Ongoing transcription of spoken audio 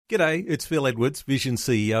G'day, it's Phil Edwards, Vision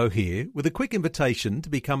CEO here, with a quick invitation to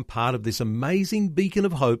become part of this amazing beacon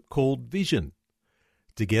of hope called Vision.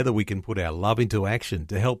 Together we can put our love into action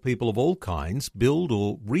to help people of all kinds build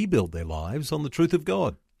or rebuild their lives on the truth of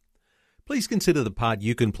God. Please consider the part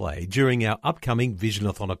you can play during our upcoming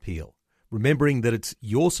Visionathon appeal, remembering that it's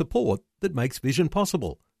your support that makes Vision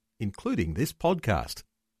possible, including this podcast.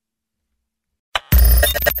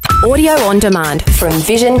 Audio on demand from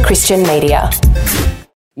Vision Christian Media.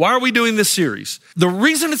 Why are we doing this series? The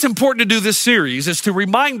reason it's important to do this series is to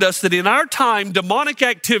remind us that in our time, demonic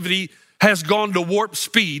activity has gone to warp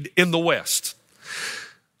speed in the West.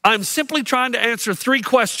 I'm simply trying to answer three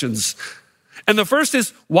questions. And the first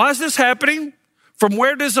is, why is this happening? From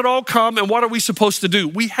where does it all come, and what are we supposed to do?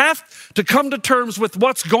 We have to come to terms with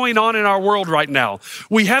what's going on in our world right now.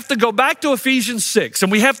 We have to go back to Ephesians 6,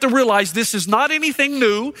 and we have to realize this is not anything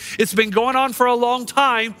new. It's been going on for a long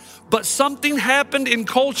time, but something happened in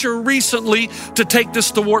culture recently to take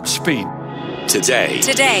this to warp speed. Today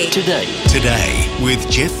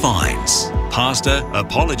with Jeff Vines, pastor,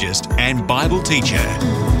 apologist, and Bible teacher.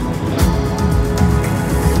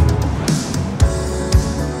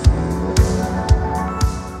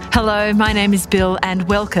 Hello, my name is Bill and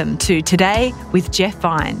welcome to Today with Jeff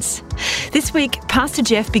Vines. This week, Pastor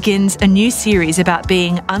Jeff begins a new series about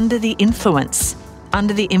being under the influence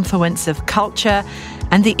of culture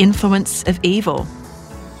and the influence of evil.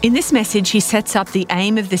 In this message, he sets up the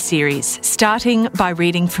aim of the series, starting by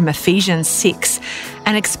reading from Ephesians 6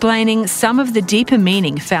 and explaining some of the deeper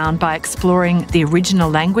meaning found by exploring the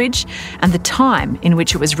original language and the time in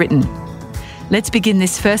which it was written. Let's begin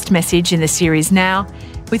this first message in the series now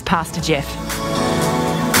with Pastor Jeff.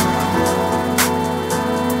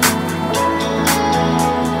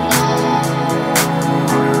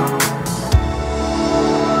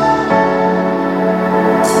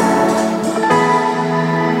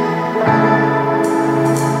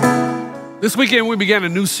 This weekend, we began a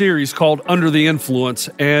new series called Under the Influence,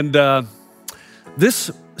 and this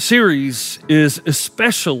series is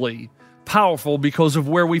especially powerful because of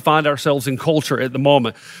where we find ourselves in culture at the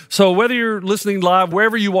moment. So whether you're listening live,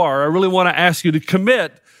 wherever you are, I really want to ask you to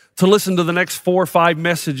commit to listen to the next 4 or 5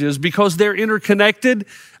 messages because they're interconnected.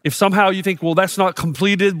 If somehow you think, well, that's not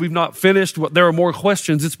completed, we've not finished, there are more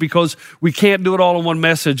questions, it's because we can't do it all in one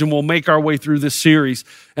message, and we'll make our way through this series.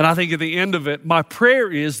 And I think at the end of it, my prayer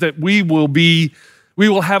is that we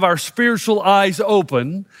will have our spiritual eyes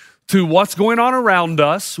open to what's going on around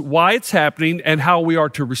us, why it's happening, and how we are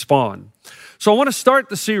to respond. So I want to start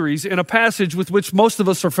the series in a passage with which most of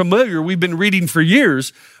us are familiar. We've been reading for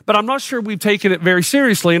years, but I'm not sure we've taken it very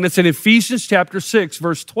seriously. And it's in Ephesians chapter 6,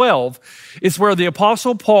 verse 12. It's where the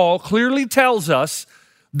Apostle Paul clearly tells us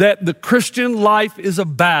that the Christian life is a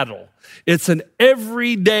battle. It's an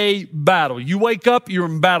everyday battle. You wake up, you're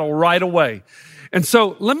in battle right away. And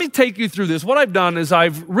so let me take you through this. What I've done is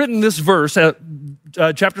I've written this verse,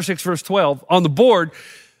 chapter 6, verse 12, on the board.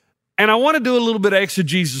 And I want to do a little bit of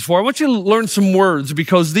exegesis for it. I want you to learn some words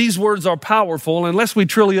because these words are powerful. Unless we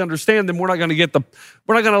truly understand them, we're not going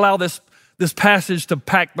to allow this passage to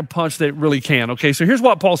pack the punch that it really can. Okay, so here's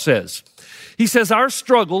what Paul says. He says, our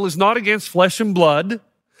struggle is not against flesh and blood,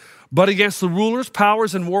 but against the rulers,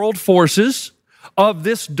 powers, and world forces of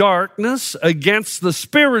this darkness, against the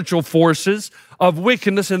spiritual forces of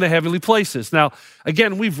wickedness in the heavenly places. Now,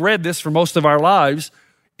 again, we've read this for most of our lives.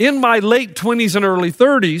 In my late 20s and early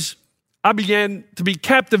 30s, I began to be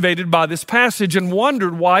captivated by this passage and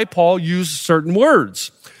wondered why Paul used certain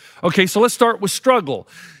words. Okay, so let's start with struggle.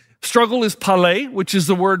 Struggle is pale, which is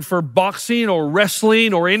the word for boxing or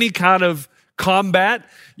wrestling or any kind of combat.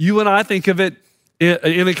 You and I think of it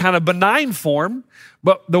in a kind of benign form,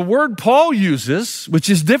 but the word Paul uses, which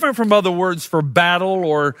is different from other words for battle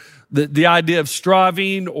or the idea of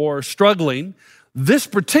striving or struggling, this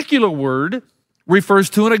particular word refers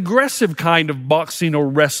to an aggressive kind of boxing or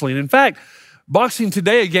wrestling. In fact, boxing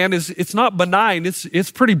today, again, it's not benign.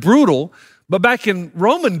 It's pretty brutal. But back in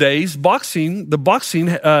Roman days, the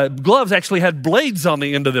boxing gloves actually had blades on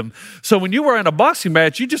the end of them. So when you were in a boxing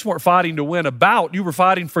match, you just weren't fighting to win a bout. You were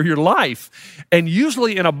fighting for your life. And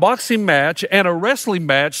usually in a boxing match and a wrestling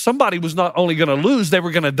match, somebody was not only going to lose, they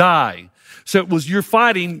were going to die. So you're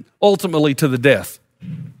fighting ultimately to the death.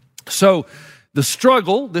 So this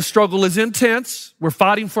struggle is intense. We're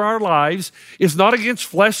fighting for our lives. It's not against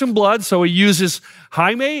flesh and blood. So he uses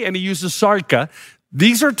Jaime and he uses Sarka.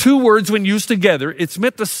 These are two words when used together. It's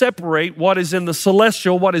meant to separate what is in the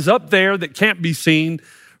celestial, what is up there that can't be seen,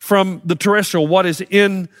 from the terrestrial, what is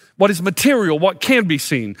material, what can be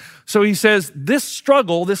seen. So he says this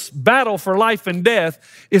struggle, this battle for life and death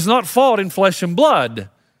is not fought in flesh and blood.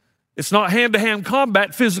 It's not hand-to-hand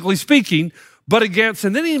combat, physically speaking, but against,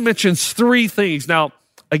 and then he mentions three things. Now,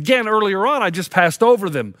 again, earlier on, I just passed over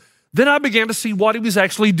them. Then I began to see what he was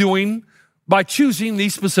actually doing by choosing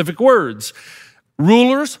these specific words.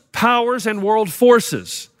 Rulers, powers, and world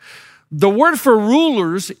forces. The word for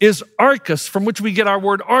rulers is archos, from which we get our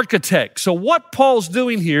word architect. So what Paul's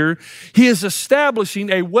doing here, he is establishing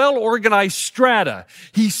a well-organized strata.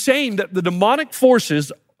 He's saying that the demonic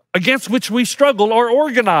forces against which we struggle are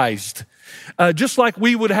organized. Just like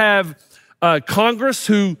we would have Congress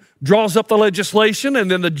who draws up the legislation,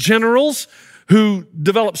 and then the generals who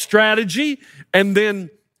develop strategy, and then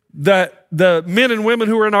the men and women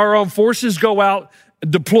who are in our armed forces go out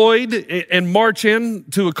deployed and march in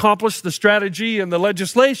to accomplish the strategy and the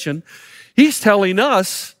legislation. He's telling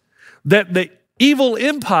us that the evil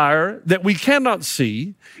empire that we cannot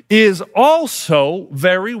see is also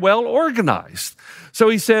very well organized. So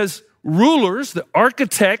he says, rulers, the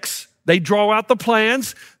architects, they draw out the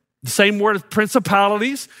plans. The same word as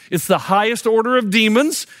principalities. It's the highest order of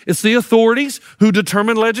demons. It's the authorities who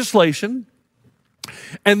determine legislation.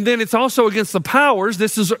 And then it's also against the powers.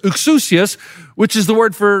 This is exousias, which is the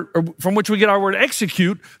word from which we get our word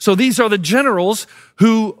execute. So these are the generals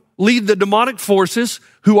who lead the demonic forces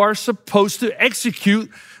who are supposed to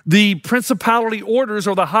execute the principality orders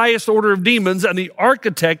or the highest order of demons and the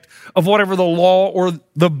architect of whatever the law or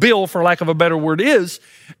the bill, for lack of a better word, is.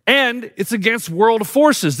 And it's against world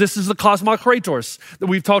forces. This is the cosmokrators that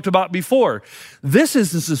we've talked about before. This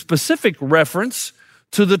is a specific reference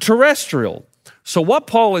to the terrestrial. So what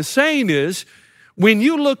Paul is saying is, when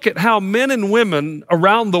you look at how men and women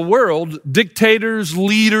around the world, dictators,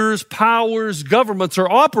 leaders, powers, governments are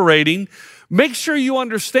operating, make sure you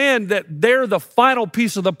understand that they're the final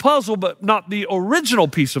piece of the puzzle, but not the original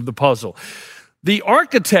piece of the puzzle. The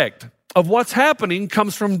architect of what's happening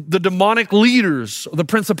comes from the demonic leaders, the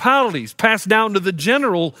principalities, passed down to the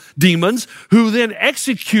general demons, who then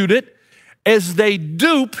execute it as they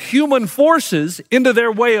dupe human forces into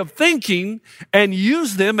their way of thinking and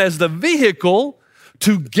use them as the vehicle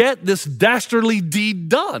to get this dastardly deed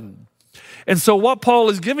done. And so what Paul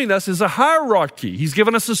is giving us is a hierarchy. He's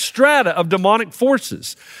given us a strata of demonic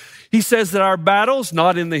forces. He says that our battle is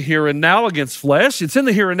not in the here and now against flesh. It's in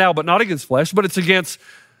the here and now, but not against flesh, but it's against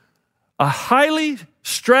a highly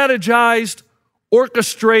strategized,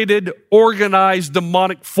 orchestrated, organized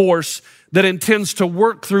demonic force that intends to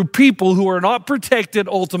work through people who are not protected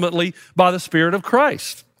ultimately by the Spirit of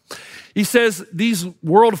Christ. He says these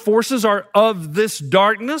world forces are of this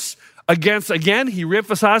darkness against, again, he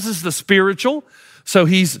emphasizes the spiritual. So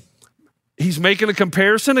he's making a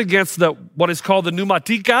comparison against what is called the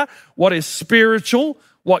pneumatika, what is spiritual,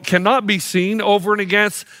 what cannot be seen, over and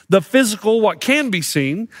against the physical, what can be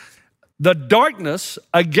seen. The darkness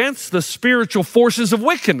against the spiritual forces of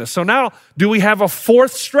wickedness. So now, do we have a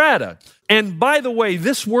fourth strata? And by the way,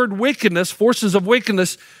 this word wickedness, forces of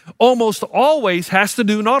wickedness, almost always has to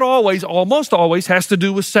do, not always, almost always has to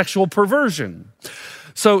do with sexual perversion.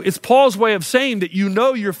 So it's Paul's way of saying that you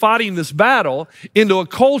know you're fighting this battle into a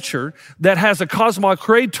culture that has a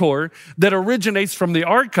cosmokrator that originates from the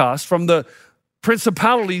archos, from the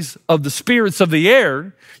principalities of the spirits of the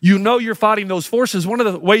air. You know you're fighting those forces. One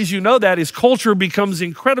of the ways you know that is culture becomes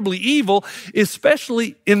incredibly evil,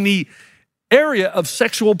 especially in the area of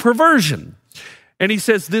sexual perversion. And he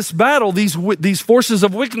says this battle, these forces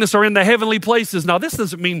of wickedness are in the heavenly places. Now, this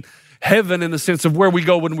doesn't mean heaven in the sense of where we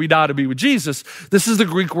go when we die to be with Jesus. This is the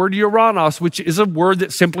Greek word uranos, which is a word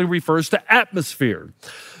that simply refers to atmosphere.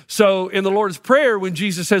 So in the Lord's Prayer, when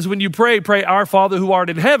Jesus says, when you pray, pray our Father who art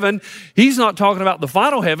in heaven, he's not talking about the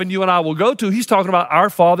final heaven you and I will go to. He's talking about our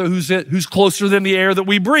Father who's closer than the air that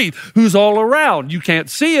we breathe, who's all around. You can't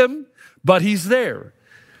see him, but he's there.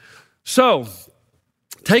 So,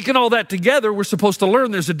 taking all that together, we're supposed to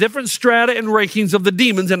learn there's a different strata and rankings of the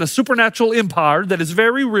demons in a supernatural empire that is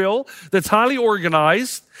very real, that's highly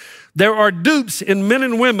organized. There are dupes in men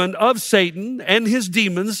and women of Satan and his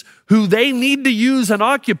demons who they need to use and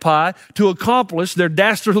occupy to accomplish their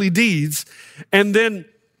dastardly deeds. And then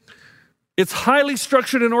it's highly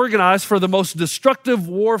structured and organized for the most destructive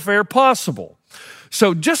warfare possible.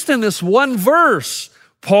 So just in this one verse,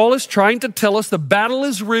 Paul is trying to tell us the battle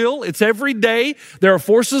is real. It's every day. There are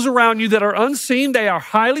forces around you that are unseen. They are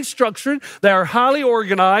highly structured. They are highly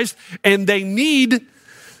organized. And they need,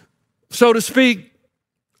 so to speak,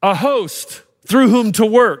 a host through whom to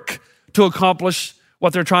work to accomplish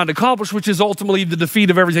what they're trying to accomplish, which is ultimately the defeat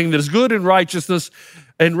of everything that is good and righteousness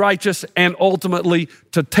and righteous, and ultimately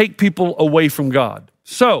to take people away from God.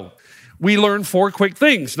 So we learn 4 quick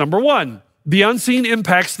things. Number 1, the unseen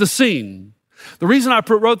impacts the seen. The reason I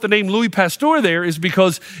wrote the name Louis Pasteur there is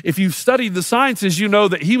because if you've studied the sciences, you know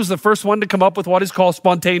that he was the first one to come up with what is called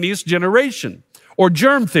spontaneous generation or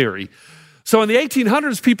germ theory. So in the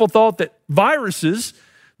 1800s, people thought that viruses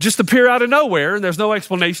just appear out of nowhere and there's no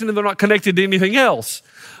explanation and they're not connected to anything else.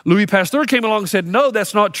 Louis Pasteur came along and said, no,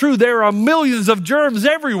 that's not true. There are millions of germs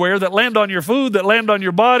everywhere that land on your food, that land on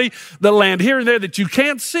your body, that land here and there that you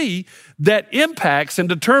can't see, that impacts and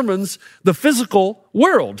determines the physical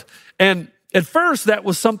world. And at first, that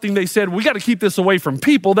was something they said, we got to keep this away from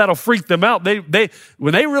people. That'll freak them out.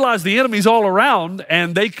 When they realize the enemy's all around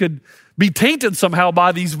and they could be tainted somehow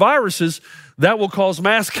by these viruses, that will cause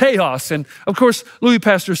mass chaos. And of course, Louis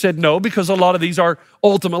Pasteur said no, because a lot of these are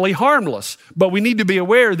ultimately harmless. But we need to be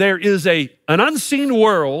aware there is an unseen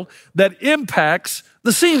world that impacts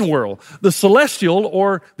the seen world, the celestial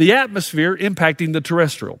or the atmosphere impacting the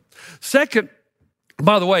terrestrial. Second,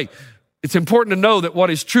 by the way, it's important to know that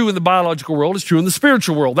what is true in the biological world is true in the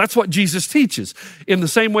spiritual world. That's what Jesus teaches. In the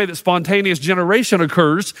same way that spontaneous generation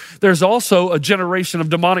occurs, there's also a generation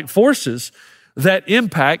of demonic forces that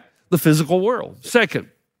impact the physical world. Second,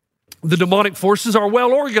 the demonic forces are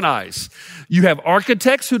well organized. You have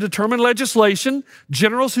architects who determine legislation,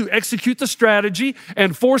 generals who execute the strategy,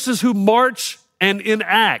 and forces who march and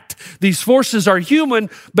enact. These forces are human,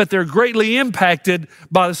 but they're greatly impacted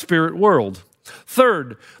by the spirit world.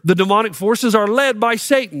 Third, the demonic forces are led by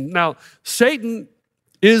Satan. Now, Satan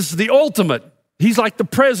is the ultimate. He's like the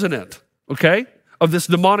president, okay, of this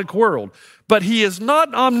demonic world. But he is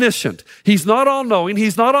not omniscient. He's not all-knowing.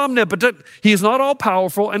 He's not omnipotent. He is not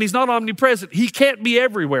all-powerful, and he's not omnipresent. He can't be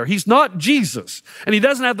everywhere. He's not Jesus, and he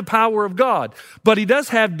doesn't have the power of God. But he does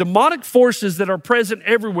have demonic forces that are present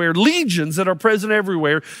everywhere, legions that are present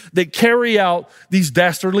everywhere that carry out these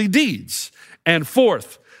dastardly deeds. And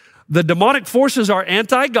fourth, the demonic forces are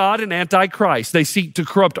anti-God and anti-Christ. They seek to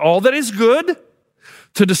corrupt all that is good,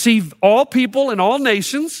 to deceive all people and all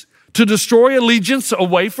nations, to destroy allegiance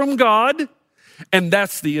away from God. And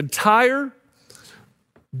that's the entire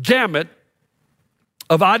gamut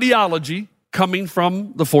of ideology coming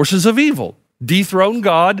from the forces of evil. Dethrone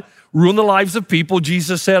God, ruin the lives of people.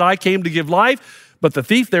 Jesus said, I came to give life, but the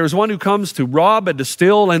thief, there is one who comes to rob and to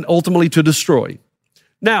steal and ultimately to destroy.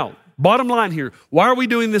 Now, bottom line here, why are we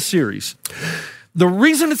doing this series? The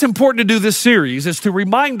reason it's important to do this series is to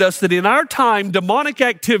remind us that in our time, demonic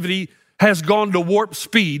activity has gone to warp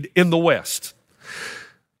speed in the West.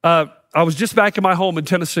 I was just back in my home in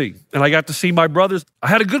Tennessee, and I got to see my brothers. I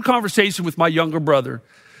had a good conversation with my younger brother.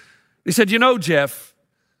 He said, you know, Jeff,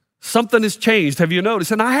 something has changed. Have you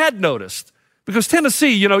noticed? And I had noticed, because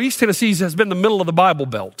Tennessee, you know, East Tennessee has been the middle of the Bible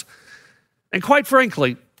Belt. And quite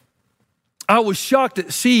frankly, I was shocked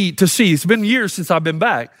to see, it's been years since I've been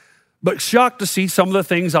back, but shocked to see some of the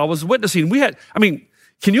things I was witnessing.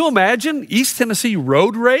 Can you imagine East Tennessee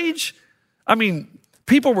road rage?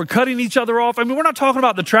 People were cutting each other off. We're not talking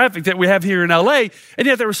about the traffic that we have here in LA, and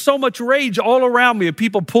yet there was so much rage all around me of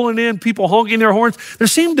people pulling in, people honking their horns. There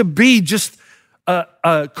seemed to be just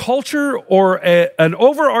a culture or an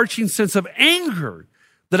overarching sense of anger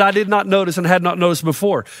that I did not notice and had not noticed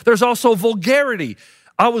before. There's also vulgarity.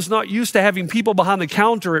 I was not used to having people behind the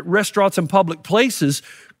counter at restaurants and public places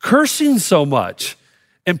cursing so much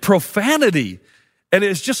and profanity. And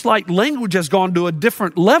it's just like language has gone to a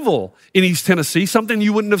different level in East Tennessee, something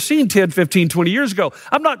you wouldn't have seen 10, 15, 20 years ago.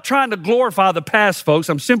 I'm not trying to glorify the past, folks.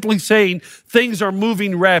 I'm simply saying things are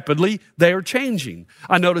moving rapidly. They are changing.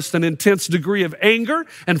 I noticed an intense degree of anger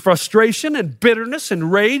and frustration and bitterness and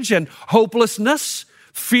rage and hopelessness,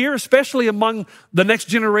 fear, especially among the next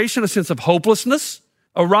generation, a sense of hopelessness,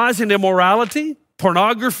 a rise in immorality,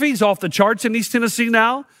 pornography is off the charts in East Tennessee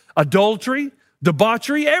now, adultery,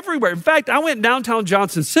 debauchery everywhere. In fact, I went downtown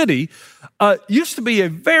Johnson City. Used to be a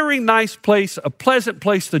very nice place, a pleasant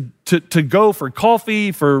place to go for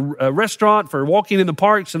coffee, for a restaurant, for walking in the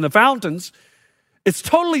parks and the fountains. It's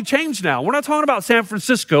totally changed now. We're not talking about San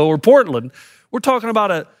Francisco or Portland. We're talking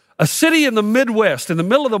about a city in the Midwest, in the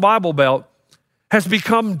middle of the Bible Belt, has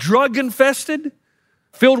become drug infested,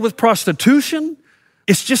 filled with prostitution.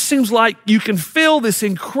 It just seems like you can feel this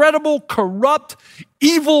incredible, corrupt,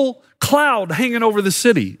 evil cloud hanging over the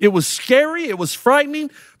city. It was scary, it was frightening,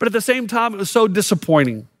 but at the same time, it was so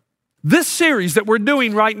disappointing. This series that we're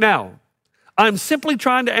doing right now, I'm simply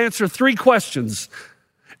trying to answer 3 questions.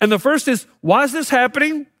 And the first is, why is this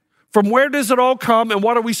happening? From where does it all come and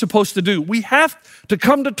what are we supposed to do? We have to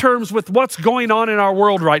come to terms with what's going on in our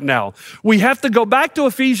world right now. We have to go back to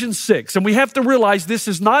Ephesians 6 and we have to realize this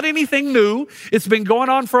is not anything new. It's been going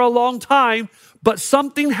on for a long time, but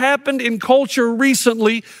something happened in culture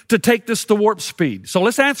recently to take this to warp speed. So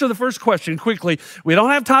let's answer the first question quickly. We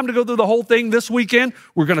don't have time to go through the whole thing this weekend.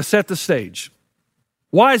 We're going to set the stage.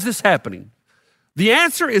 Why is this happening? The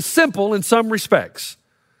answer is simple in some respects.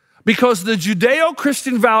 Because the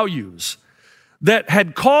Judeo-Christian values that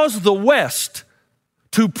had caused the West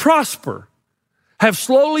to prosper have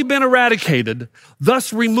slowly been eradicated,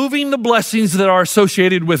 thus removing the blessings that are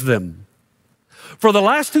associated with them. For the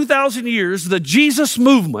last 2,000 years, the Jesus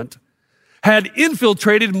movement had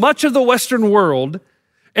infiltrated much of the Western world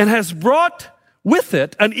and has brought with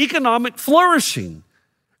it an economic flourishing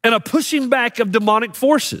and a pushing back of demonic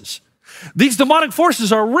forces. These demonic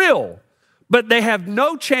forces are real, but they have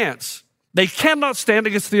no chance. They cannot stand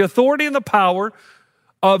against the authority and the power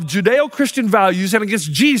of Judeo-Christian values and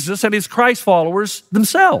against Jesus and his Christ followers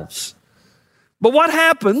themselves. But what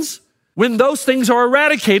happens when those things are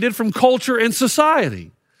eradicated from culture and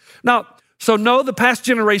society? Now, so no, the past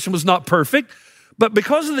generation was not perfect, but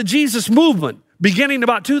because of the Jesus movement beginning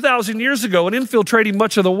about 2,000 years ago and infiltrating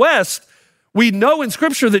much of the West, we know in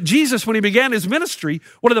Scripture that Jesus, when he began his ministry,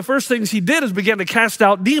 one of the first things he did is began to cast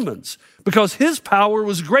out demons because his power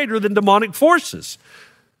was greater than demonic forces.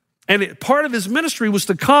 And part of his ministry was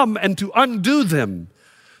to come and to undo them,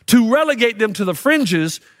 to relegate them to the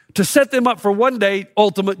fringes, to set them up for one day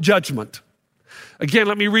ultimate judgment. Again,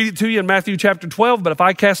 let me read it to you in Matthew chapter 12. But if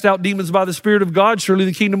I cast out demons by the Spirit of God, surely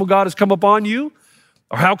the kingdom of God has come upon you.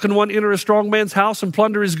 Or how can one enter a strong man's house and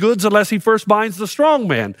plunder his goods unless he first binds the strong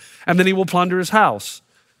man, and then he will plunder his house?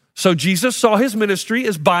 So Jesus saw his ministry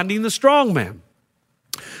as binding the strong man.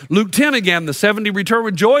 Luke 10 again, the 70 return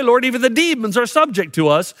with joy. Lord, even the demons are subject to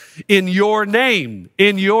us in your name,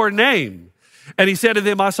 in your name. And he said to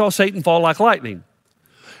them, I saw Satan fall like lightning.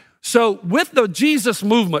 So with the Jesus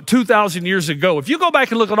movement 2,000 years ago, if you go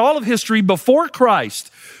back and look at all of history before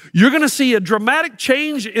Christ, you're going to see a dramatic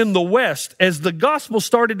change in the West as the gospel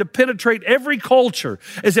started to penetrate every culture,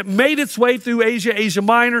 as it made its way through Asia, Asia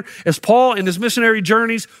Minor, as Paul in his missionary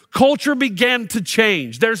journeys, culture began to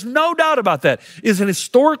change. There's no doubt about that. It's an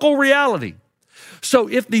historical reality. So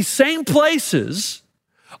if these same places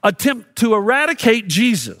attempt to eradicate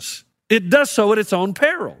Jesus, it does so at its own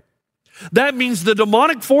peril. That means the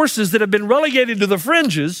demonic forces that have been relegated to the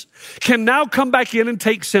fringes can now come back in and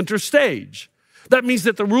take center stage. That means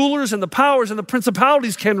that the rulers and the powers and the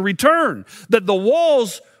principalities can return, that the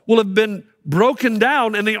walls will have been broken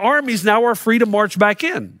down and the armies now are free to march back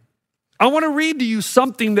in. I want to read to you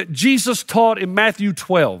something that Jesus taught in Matthew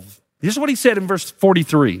 12. Here's what he said in verse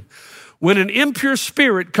 43. When an impure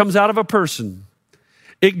spirit comes out of a person,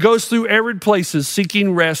 it goes through arid places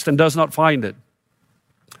seeking rest and does not find it.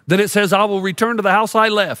 Then it says, I will return to the house I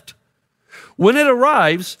left. When it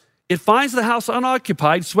arrives, it finds the house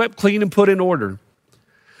unoccupied, swept clean, and put in order.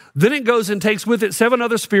 Then it goes and takes with it 7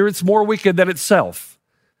 other spirits more wicked than itself.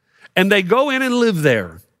 And they go in and live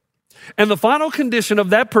there. And the final condition of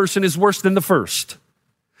that person is worse than the first.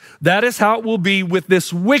 That is how it will be with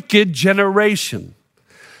this wicked generation.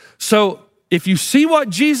 So if you see what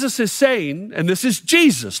Jesus is saying, and this is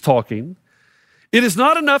Jesus talking, it is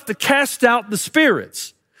not enough to cast out the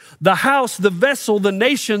spirits. The house, the vessel, the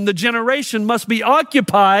nation, the generation must be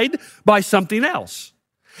occupied by something else.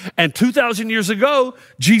 And 2,000 years ago,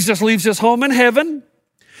 Jesus leaves his home in heaven.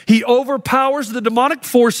 He overpowers the demonic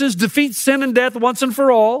forces, defeats sin and death once and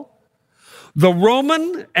for all. The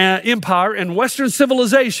Roman Empire and Western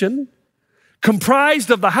civilization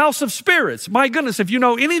comprised of the house of spirits. My goodness, if you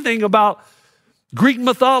know anything about Greek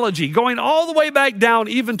mythology, going all the way back down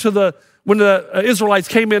even to when the Israelites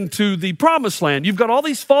came into the promised land, you've got all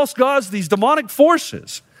these false gods, these demonic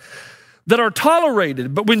forces that are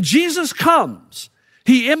tolerated. But when Jesus comes,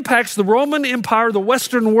 he impacts the Roman Empire, the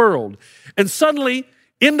Western world. And suddenly,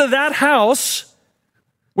 into that house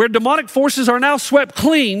where demonic forces are now swept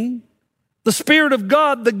clean, the Spirit of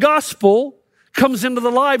God, the gospel, comes into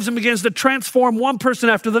the lives and begins to transform one person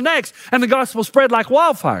after the next. And the gospel spread like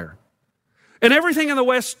wildfire. And everything in the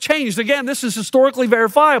West changed. Again, this is historically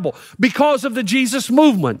verifiable because of the Jesus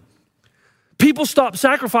movement. People stopped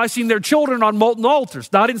sacrificing their children on molten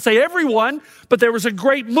altars. Now, I didn't say everyone, but there was a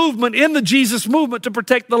great movement in the Jesus movement to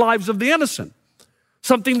protect the lives of the innocent.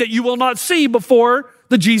 Something that you will not see before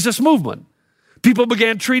the Jesus movement. People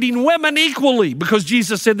began treating women equally because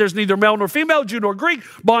Jesus said there's neither male nor female, Jew nor Greek,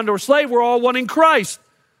 bond or slave, we're all one in Christ.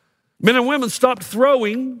 Men and women stopped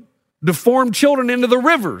throwing deformed children into the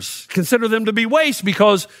rivers, consider them to be waste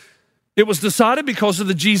because It was decided because of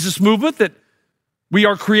the Jesus movement that we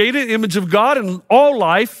are created in the image of God, and all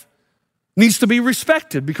life needs to be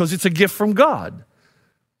respected because it's a gift from God.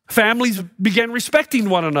 Families began respecting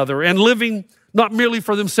one another and living not merely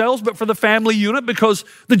for themselves, but for the family unit, because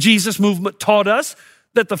the Jesus movement taught us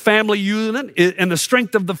that the family unit and the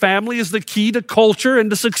strength of the family is the key to culture and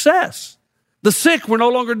to success. The sick were no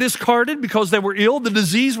longer discarded because they were ill. The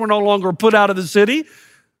diseased were no longer put out of the city.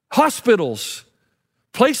 Hospitals,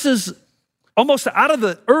 places almost out of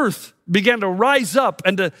the earth began to rise up,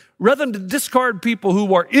 and rather than to discard people who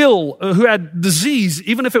were ill, who had disease,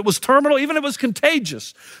 even if it was terminal, even if it was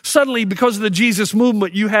contagious, suddenly because of the Jesus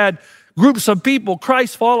movement, you had groups of people,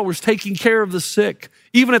 Christ followers, taking care of the sick,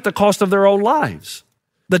 even at the cost of their own lives.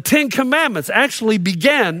 The 10 Commandments actually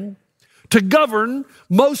began to govern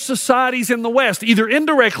most societies in the West, either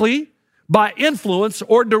indirectly by influence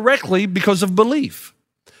or directly because of belief.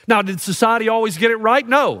 Now, did society always get it right?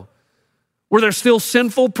 No. Were there still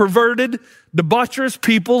sinful, perverted, debaucherous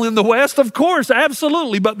people in the West? Of course,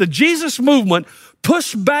 absolutely. But the Jesus movement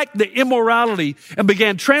pushed back the immorality and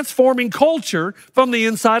began transforming culture from the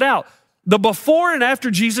inside out. The before and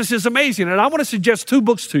after Jesus is amazing. And I want to suggest 2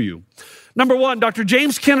 books to you. Number 1, Dr.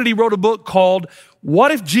 James Kennedy wrote a book called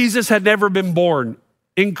What If Jesus Had Never Been Born?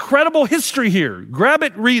 Incredible history here. Grab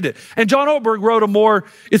it, read it. And John Ortberg wrote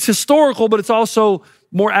it's historical, but it's also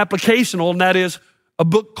more applicational, and that is a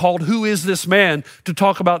book called Who Is This Man? To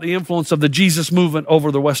talk about the influence of the Jesus movement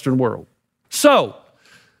over the Western world. So,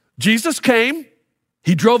 Jesus came,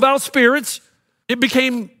 he drove out spirits. It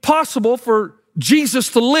became possible for Jesus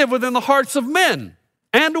to live within the hearts of men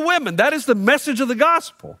and women. That is the message of the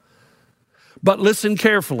gospel. But listen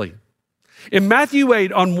carefully. In Matthew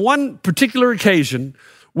 8, on one particular occasion,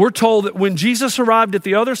 we're told that when Jesus arrived at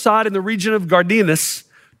the other side in the region of Gardenas,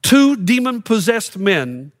 2 demon-possessed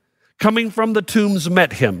men coming from the tombs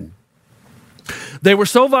met him. They were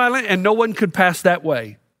so violent and no one could pass that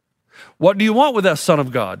way. "What do you want with us, Son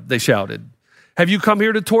of God?" they shouted. "Have you come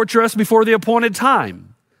here to torture us before the appointed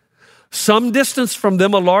time?" Some distance from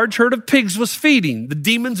them, a large herd of pigs was feeding. The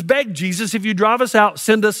demons begged Jesus, "If you drive us out,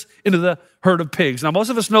 send us into the herd of pigs." Now, most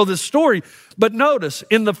of us know this story, but notice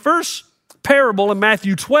in the first parable in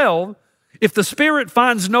Matthew 12, if the spirit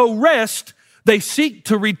finds no rest, they seek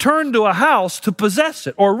to return to a house to possess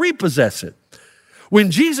it or repossess it.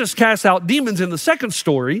 When Jesus cast out demons in the second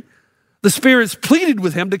story, the spirits pleaded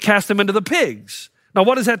with him to cast them into the pigs. Now,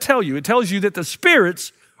 what does that tell you? It tells you that the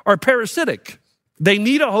spirits are parasitic. They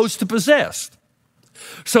need a host to possess.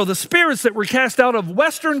 So the spirits that were cast out of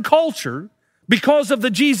Western culture because of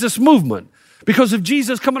the Jesus movement, because of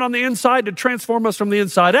Jesus coming on the inside to transform us from the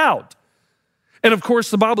inside out. And of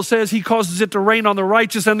course, the Bible says he causes it to rain on the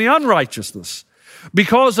righteous and the unrighteousness.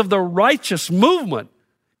 Because of the righteous movement,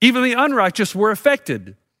 even the unrighteous were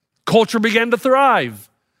affected. Culture began to thrive.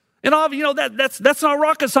 And that's not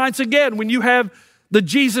rocket science again. When you have the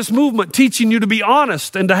Jesus movement teaching you to be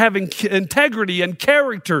honest and to have integrity and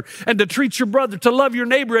character and to treat your brother, to love your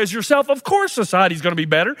neighbor as yourself, of course society's going to be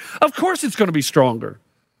better. Of course it's going to be stronger.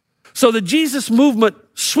 So the Jesus movement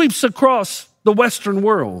sweeps across the Western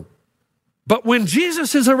world. But when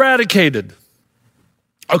Jesus is eradicated,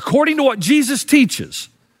 according to what Jesus teaches,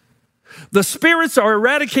 the spirits are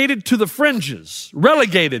eradicated to the fringes.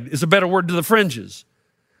 Relegated is a better word, to the fringes.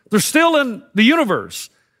 They're still in the universe,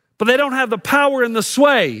 but they don't have the power and the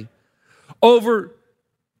sway over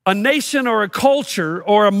a nation or a culture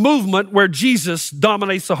or a movement where Jesus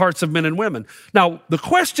dominates the hearts of men and women. Now, the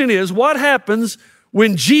question is, what happens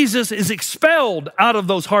when Jesus is expelled out of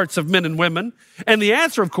those hearts of men and women? And the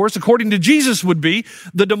answer, of course, according to Jesus would be,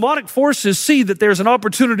 the demonic forces see that there's an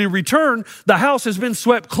opportunity to return, the house has been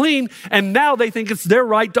swept clean, and now they think it's their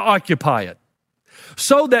right to occupy it.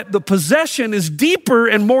 So that the possession is deeper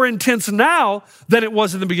and more intense now than it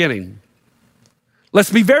was in the beginning. Let's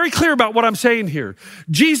be very clear about what I'm saying here.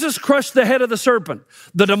 Jesus crushed the head of the serpent.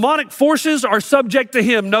 The demonic forces are subject to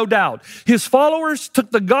him, no doubt. His followers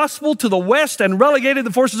took the gospel to the west and relegated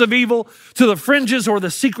the forces of evil to the fringes or the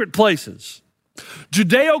secret places.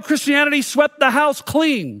 Judeo-Christianity swept the house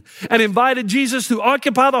clean and invited Jesus to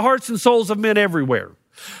occupy the hearts and souls of men everywhere.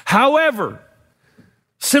 However,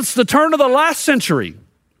 since the turn of the last century,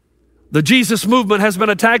 the Jesus movement has been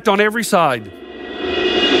attacked on every side.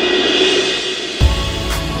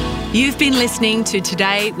 You've been listening to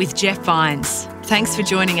Today with Jeff Vines. Thanks for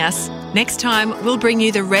joining us. Next time, we'll bring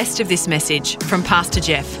you the rest of this message from Pastor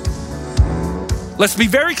Jeff. Let's be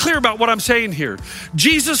very clear about what I'm saying here.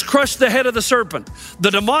 Jesus crushed the head of the serpent.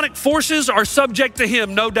 The demonic forces are subject to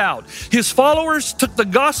him, no doubt. His followers took the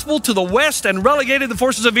gospel to the west and relegated the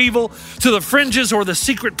forces of evil to the fringes or the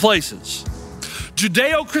secret places.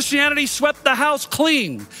 Judeo-Christianity swept the house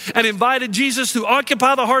clean and invited Jesus to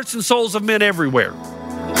occupy the hearts and souls of men everywhere.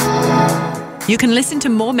 You can listen to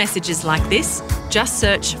more messages like this. Just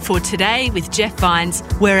search for Today with Jeff Vines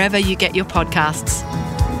wherever you get your podcasts.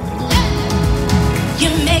 You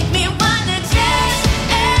make me wanna dance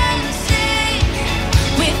and sing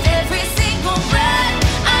with every single breath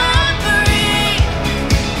I breathe.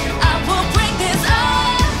 I will bring this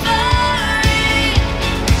offering.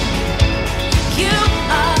 You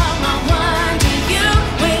are my wonder. You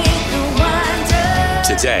with the wonder.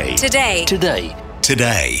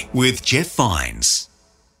 Today with Jeff Vines.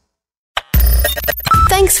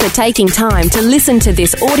 Thanks for taking time to listen to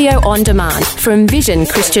this audio on demand from Vision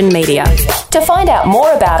Christian Media. To find out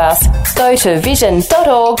more about us, go to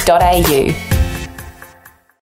vision.org.au.